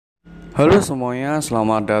Halo semuanya,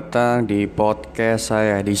 selamat datang di podcast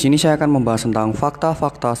saya. Di sini saya akan membahas tentang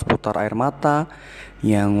fakta-fakta seputar air mata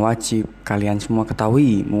yang wajib kalian semua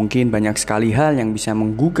ketahui. Mungkin banyak sekali hal yang bisa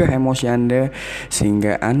menggugah emosi Anda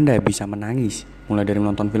sehingga Anda bisa menangis. Mulai dari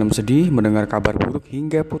menonton film sedih, mendengar kabar buruk,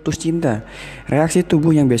 hingga putus cinta. Reaksi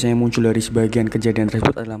tubuh yang biasanya muncul dari sebagian kejadian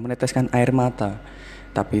tersebut adalah meneteskan air mata.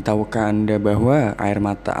 Tapi tahukah Anda bahwa air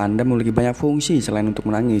mata Anda memiliki banyak fungsi selain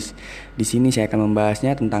untuk menangis? Di sini saya akan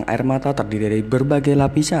membahasnya tentang air mata terdiri dari berbagai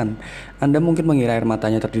lapisan. Anda mungkin mengira air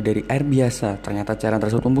matanya terdiri dari air biasa. Ternyata cairan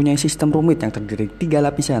tersebut mempunyai sistem rumit yang terdiri dari 3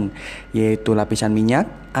 lapisan, yaitu lapisan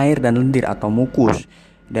minyak, air, dan lendir atau mukus.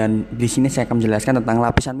 Dan di sini saya akan menjelaskan tentang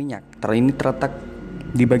lapisan minyak. Ini terletak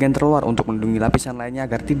di bagian terluar untuk melindungi lapisan lainnya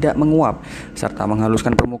agar tidak menguap, serta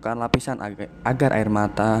menghaluskan permukaan lapisan agar air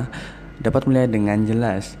mata dapat melihat dengan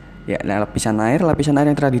jelas. Lapisan air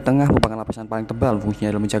yang terada di tengah merupakan lapisan paling tebal.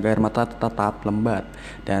 Fungsinya adalah menjaga air mata tetap lembab.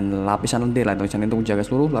 Dan lapisan lendir itu untuk menjaga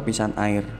seluruh lapisan air